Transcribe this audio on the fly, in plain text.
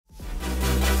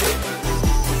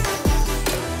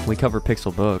We cover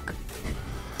Pixelbook.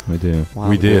 We do. Wow,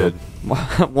 we did.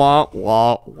 Wah, wah,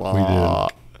 wah. We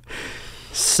did.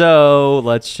 So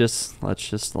let's just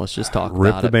talk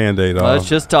Rip about the it. Band-Aid off. Let's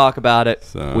just talk about it.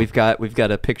 So. We've got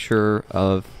a picture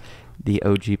of the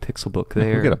OG Pixelbook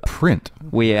there. We got a print.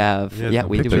 We have we do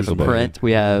have a Pixelbook. print.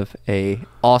 We have a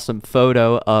awesome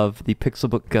photo of the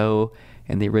Pixelbook Go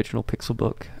and the original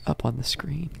Pixelbook up on the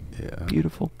screen. Yeah.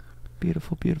 Beautiful,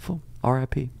 beautiful, beautiful.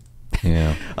 R.I.P.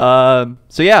 Yeah.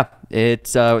 So yeah,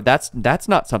 it's that's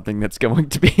not something that's going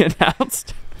to be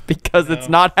announced because it's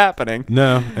not happening.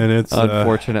 No, and it's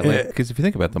Unfortunately. Because if you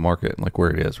think about the market, like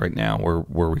where it is right now,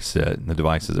 where we sit, and the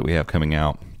devices that we have coming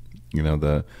out, you know,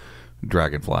 the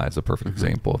Dragonfly is a perfect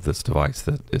example of this device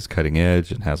that is cutting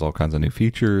edge and has all kinds of new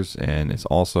features, and it's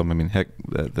awesome. I mean, heck,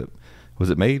 was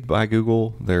it made by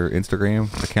Google, their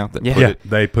Instagram account that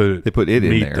they put it in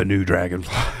meet there. the new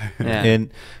Dragonfly. Yeah.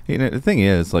 And you know, the thing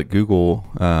is, like Google,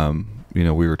 you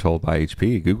know, we were told by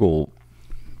HP, Google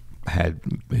had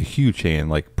a huge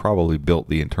hand, like probably built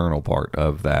the internal part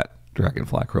of that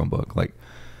Dragonfly Chromebook, like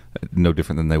no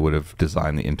different than they would have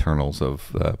designed the internals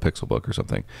of Pixelbook or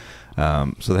something.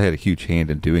 So they had a huge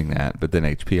hand in doing that. But then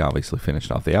HP obviously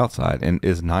finished off the outside. And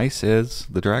as nice as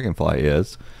the Dragonfly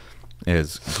is,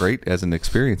 as great as an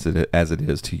experience as it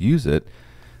is to use it,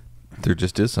 there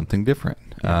just is something different.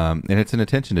 And it's an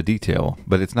attention to detail,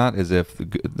 but it's not as if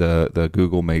the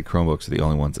Google made Chromebooks are the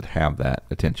only ones that have that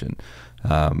attention.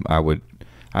 I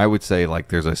would say like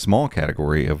there's a small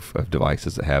category of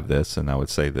devices that have this, and I would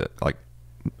say that like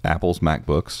Apple's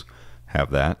MacBooks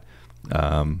have that.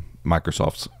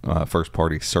 Microsoft's first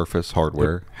party Surface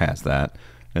hardware has that,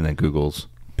 and then Google's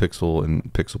Pixel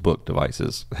and Pixelbook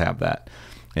devices have that.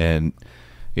 And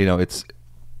you know, it's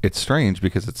strange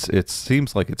because it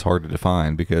seems like it's hard to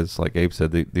define because, like Abe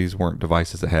said, these weren't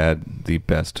devices that had the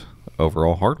best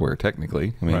overall hardware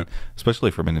technically. I mean,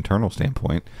 especially from an internal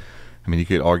standpoint. I mean, you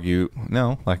could argue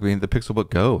no, like I mean, the Pixelbook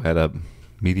Go had a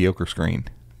mediocre screen.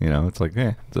 You know, it's like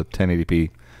it's a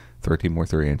 1080p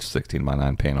 13.3-inch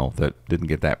 16:9 panel that didn't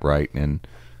get that bright, and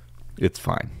it's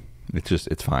fine.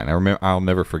 It's fine. I'll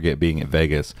never forget being at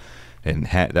Vegas, and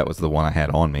that was the one I had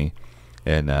on me.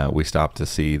 And we stopped to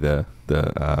see the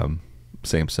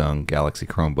Samsung Galaxy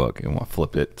Chromebook, and I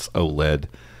flipped its OLED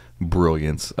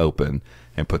brilliance open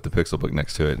and put the Pixelbook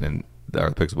next to it, and the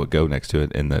Pixelbook Go next to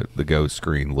it, and the Go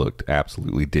screen looked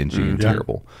absolutely dingy and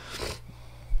terrible.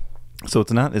 So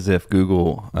it's not as if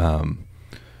Google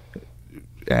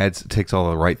takes all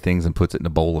the right things and puts it in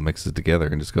a bowl and mixes it together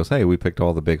and just goes, hey, we picked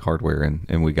all the big hardware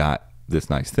and we got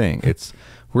this nice thing.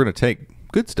 We're going to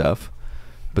take good stuff,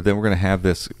 but then we're going to have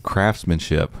this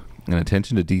craftsmanship and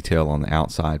attention to detail on the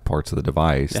outside parts of the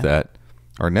device that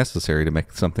are necessary to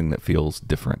make something that feels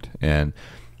different. And,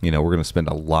 you know, we're going to spend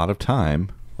a lot of time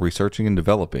researching and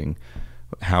developing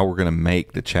how we're going to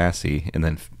make the chassis and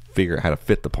then figure out how to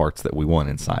fit the parts that we want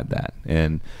inside that.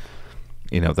 And,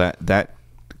 you know, that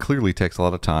clearly takes a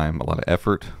lot of time, a lot of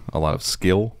effort, a lot of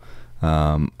skill.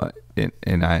 And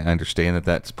I understand that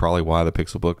that's probably why the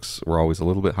Pixelbooks were always a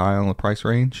little bit high on the price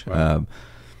range. Right.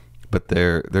 But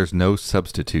there's no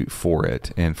substitute for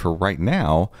it. And for right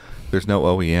now, there's no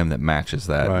OEM that matches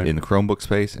that in the Chromebook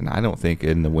space, and I don't think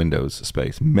in the Windows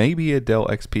space. Maybe a Dell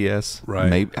XPS. Right.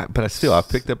 Maybe, but I've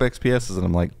picked up XPSs, and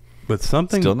I'm like, but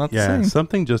something still not the same.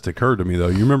 Something just occurred to me though.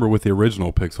 You remember with the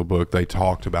original Pixelbook, they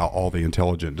talked about all the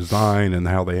intelligent design and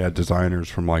how they had designers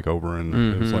from like over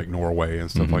in it was like Norway and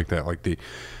stuff like that. Like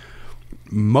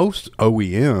most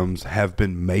OEMs have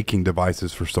been making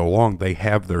devices for so long. They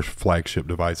have their flagship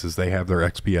devices. They have their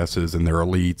XPSs and their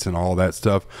Elites and all that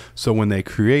stuff. So when they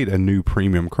create a new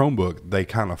premium Chromebook, they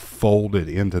kind of fold it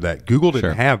into that. Google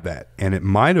didn't have that, and it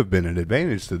might have been an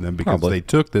advantage to them because they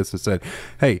took this and said,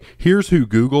 hey, here's who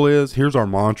Google is. Here's our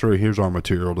mantra. Here's our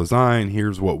material design.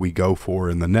 Here's what we go for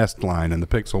in the Nest line and the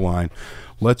Pixel line.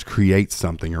 Let's create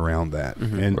something around that.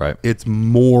 And it's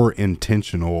more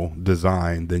intentional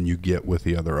design than you get with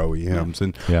the other OEMs.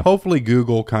 And hopefully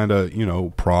Google kind of, you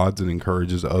know, prods and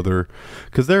encourages other,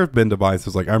 because there have been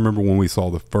devices, like I remember when we saw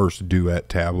the first Duet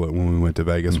tablet when we went to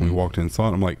Vegas, when we walked in and saw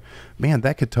it, I'm like, man,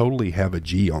 that could totally have a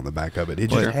G on the back of it. It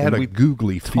just had a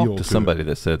googly feel talked to somebody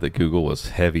that said that Google was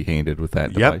heavy-handed with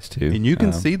that device too. And you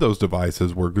can see those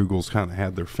devices where Google's kind of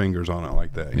had their fingers on it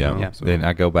like that. You know? So. And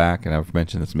I go back, and I've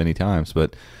mentioned this many times,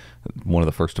 but one of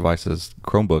the first devices,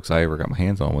 Chromebooks, I ever got my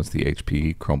hands on was the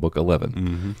HP Chromebook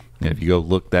 11. And if you go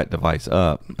look that device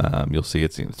up, you'll see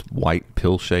it's white,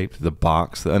 pill-shaped. The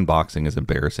unboxing is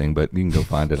embarrassing, but you can go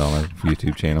find it on our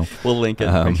YouTube channel. We'll link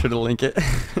it. Make sure to link it.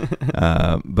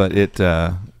 But it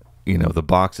you know, the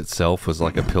box itself was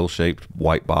like a pill-shaped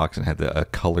white box and had a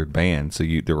colored band. So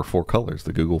there were 4 colors.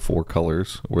 The Google 4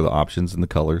 colors were the options in the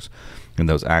colors, and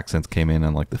those accents came in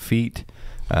on like the feet,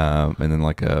 and then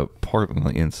like a part on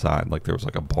the inside, like there was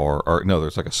like a bar, or no,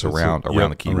 there's like a surround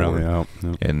around the keyboard,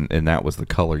 and that was the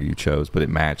color you chose, but it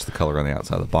matched the color on the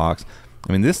outside of the box.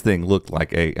 I mean, this thing looked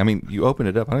like you open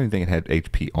it up, I don't even think it had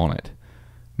HP on it.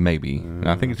 Maybe. And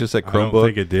I think it just said Chromebook. I don't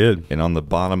think it did. And on the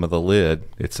bottom of the lid,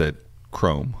 it said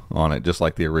Chrome on it, just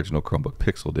like the original Chromebook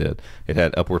Pixel did. It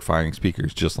had upward firing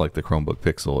speakers, just like the Chromebook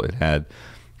Pixel. It had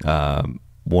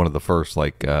one of the first,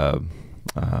 like, it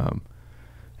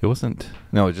wasn't,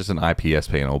 no, it was just an IPS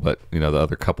panel, but, you know, the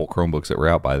other couple Chromebooks that were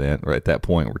out by then, or at that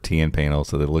point, were TN panels,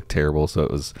 so they looked terrible. So it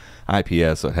was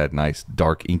IPS, so it had nice,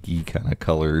 dark, inky kind of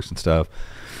colors and stuff.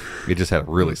 It just had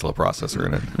a really slow processor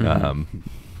in it.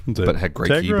 But it had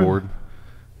great keyboard.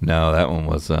 No, that one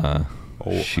was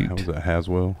shoot. How was that,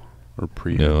 Haswell or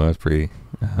pre? No, that was pre.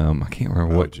 I can't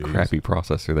remember what crappy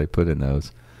processor they put in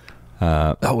those.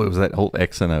 It was that old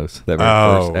Exynos, that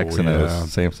very first Exynos,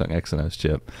 Samsung Exynos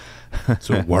chip.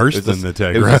 So worse than the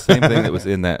Tegra. It was the same thing that was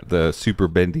in the super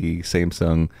bendy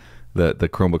Samsung, the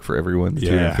Chromebook for everyone, the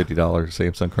 $250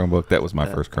 Samsung Chromebook. That was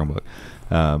my first Chromebook.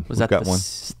 Was that got the one?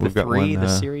 We've got three, one. the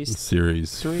series?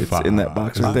 Series. It's in that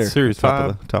box right there. Series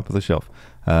 5. Top of the shelf.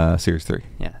 Series 3.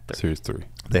 Yeah, Series 3.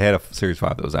 They had a Series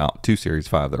 5 that was out. 2 Series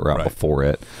 5 that were out before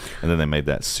it. And then they made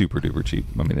that super duper cheap.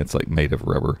 I mean, it's like made of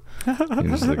rubber. It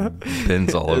just like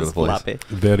bends all over the place. Floppy.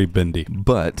 Very bendy.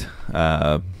 But,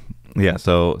 yeah,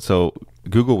 so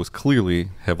Google was clearly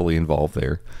heavily involved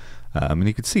there. And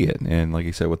you could see it. And like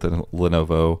you said, with the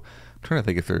Lenovo, I'm trying to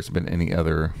think if there's been any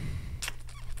other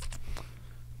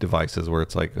devices where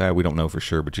it's like, we don't know for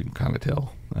sure, but you can kind of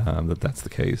tell that's the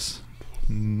case.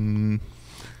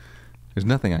 There's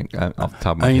nothing off the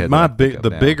top of my head.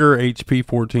 The bigger HP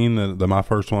 14, my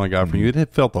first one I got from you, it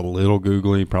felt a little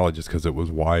googly, probably just because it was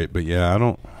white. But yeah,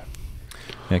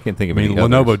 I can't think of any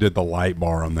Lenovo others. did the light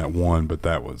bar on that one, but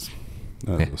that was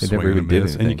it never even did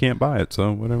anything. and you can't buy it,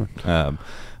 so whatever.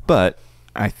 But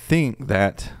I think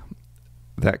that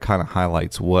kind of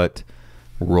highlights what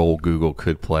role Google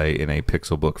could play in a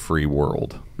Pixelbook free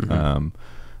world,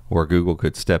 where Google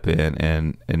could step in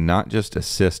and not just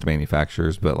assist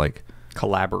manufacturers, but like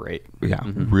collaborate. Yeah,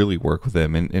 really work with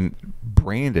them and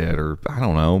brand it, or I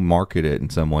don't know, market it in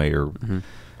some way, or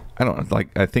I don't like.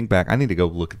 I think back. I need to go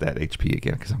look at that HP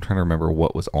again because I'm trying to remember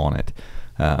what was on it.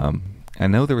 I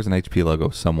know there was an HP logo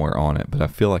somewhere on it, but I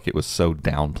feel like it was so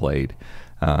downplayed.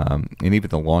 And even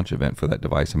the launch event for that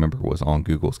device, I remember, was on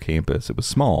Google's campus. It was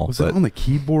small. Was it on the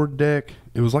keyboard deck?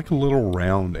 It was like a little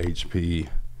round HP.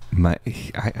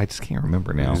 I just can't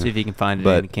remember now. See if you can find it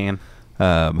in the cam.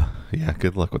 Yeah,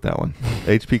 good luck with that one.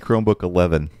 HP Chromebook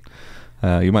 11.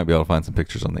 You might be able to find some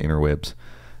pictures on the interwebs.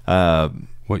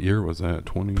 What year was that?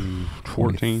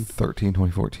 2014?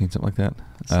 2014, something like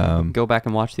that. Go back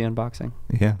and watch the unboxing.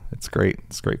 Yeah, it's great.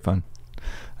 It's great fun.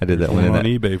 I did that one on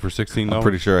eBay for $16. I'm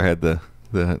pretty sure I had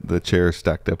the chairs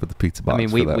stacked up at the pizza box.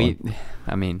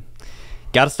 I mean,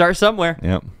 got to start somewhere.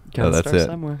 Yep. Got to start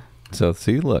somewhere. So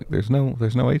see, look, there's no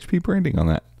HP branding on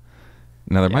that.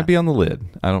 Now there might be on the lid.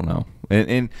 I don't know.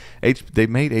 And they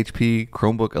made HP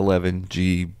Chromebook 11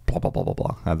 G blah blah blah blah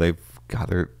blah. They've got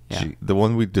their the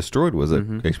one we destroyed was a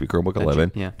HP Chromebook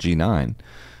 11 G9.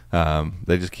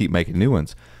 They just keep making new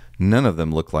ones. None of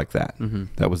them look like that.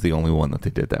 That was the only one that they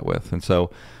did that with. And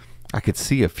so I could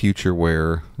see a future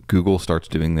where Google starts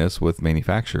doing this with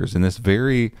manufacturers in this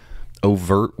very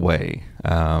overt way,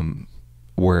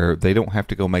 where they don't have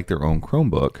to go make their own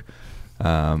Chromebook,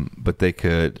 but they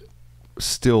could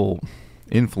still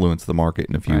influence the market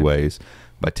in a few ways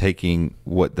by taking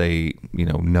what they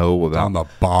know about on the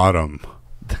bottom.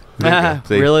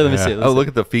 Really? Let me see. Look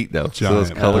at the feet though. So those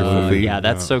colorful feet. Yeah,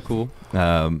 that's so cool.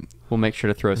 We'll make sure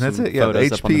to throw some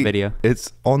photos up on the video.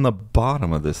 It's on the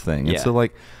bottom of this thing. And so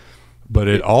like, but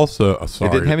it also it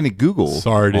didn't have any Google.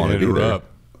 Sorry to on interrupt.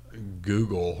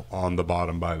 Google on the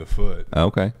bottom by the foot.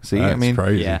 Okay. See, that's I mean,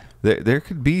 crazy. Yeah. There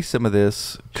could be some of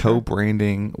this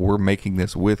co-branding. We're making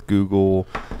this with Google.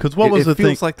 Because what was the thing? It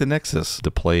feels like the Nexus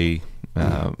Display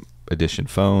edition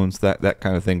phones, that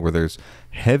kind of thing, where there's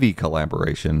heavy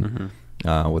collaboration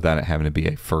without it having to be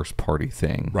a first-party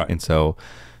thing. Right. And so,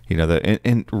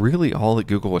 and really all that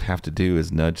Google would have to do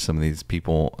is nudge some of these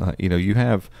people. You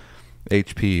have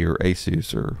HP or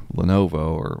Asus or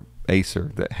Lenovo or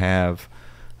Acer that have,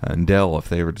 and Dell if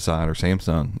they ever decide, or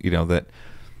Samsung, that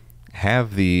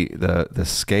have the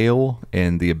scale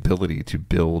and the ability to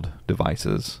build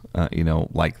devices,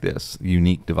 like this,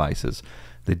 unique devices.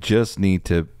 They just need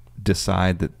to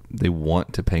decide that they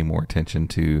want to pay more attention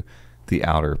to the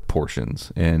outer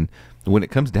portions. And when it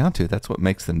comes down to it, that's what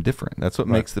makes them different. That's what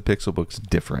makes the Pixelbooks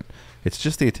different. It's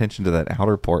just the attention to that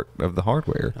outer part of the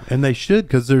hardware. And they should,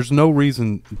 because there's no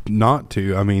reason not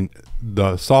to. I mean,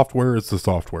 the software is the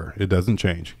software. It doesn't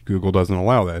change. Google doesn't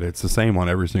allow that. It's the same on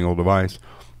every single device.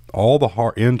 All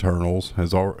the internals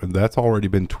that's already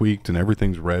been tweaked, and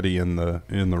everything's ready in the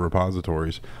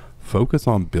repositories. Focus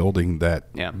on building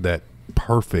that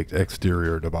perfect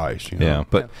exterior device. You know? Yeah,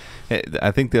 but I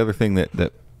think the other thing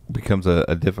that becomes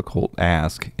a difficult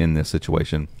ask in this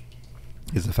situation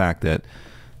is the fact that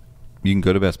you can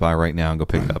go to Best Buy right now and go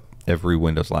pick up every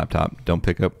Windows laptop. Don't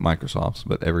pick up Microsoft's,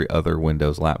 but every other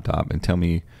Windows laptop, and tell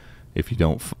me if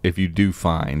you do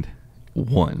find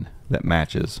one that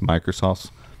matches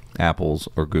Microsoft's, Apple's,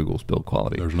 or Google's build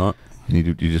quality. There's not. And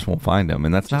you just won't find them.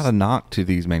 And that's not a knock to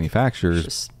these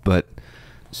manufacturers, but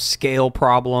scale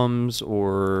problems,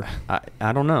 or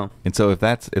I don't know. And so if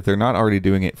they're not already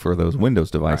doing it for those Windows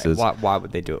devices, why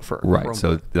would they do it for a right? Chromebook?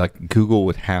 So like Google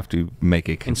would have to make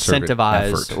a concerted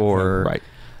incentivize effort, or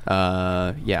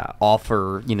right?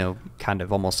 Offer, kind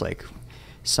of almost like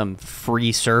some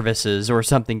free services or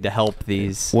something to help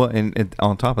these. Well, and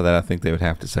on top of that, I think they would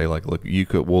have to say, like, look,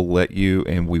 we'll let you,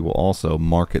 and we will also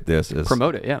market this as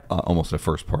promote it, almost a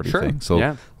first party sure. thing.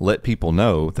 So let people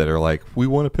know that are like, we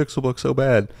want a Pixelbook so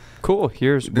bad. Cool.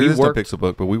 There is no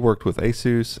Pixelbook, but we worked with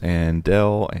Asus and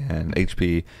Dell and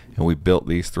HP, and we built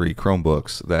these 3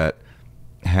 Chromebooks that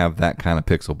have that kind of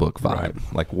Pixelbook vibe.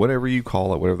 Right. Like whatever you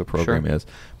call it, whatever the program is,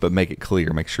 but make it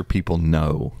clear, make sure people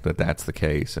know that that's the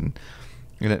case, and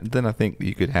then I think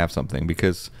you could have something,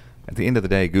 because at the end of the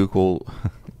day, Google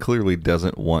clearly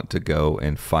doesn't want to go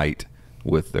and fight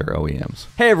with their OEMs.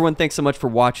 Hey everyone, thanks so much for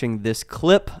watching this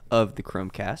clip of the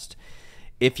Chromecast.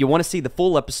 If you want to see the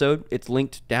full episode, it's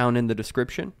linked down in the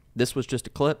description. This was just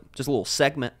a clip, just a little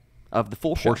segment of the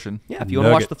full portion. show. Yeah, if you want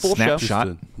to watch the full show. Snapshot.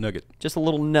 Just a nugget. Just a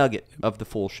little nugget of the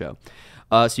full show.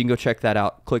 So you can go check that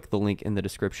out. Click the link in the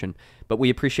description. But we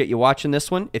appreciate you watching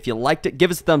this one. If you liked it, give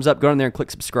us a thumbs up. Go down there and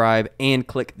click subscribe and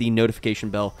click the notification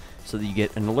bell so that you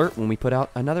get an alert when we put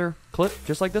out another clip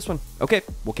just like this one. Okay,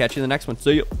 we'll catch you in the next one.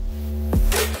 See you.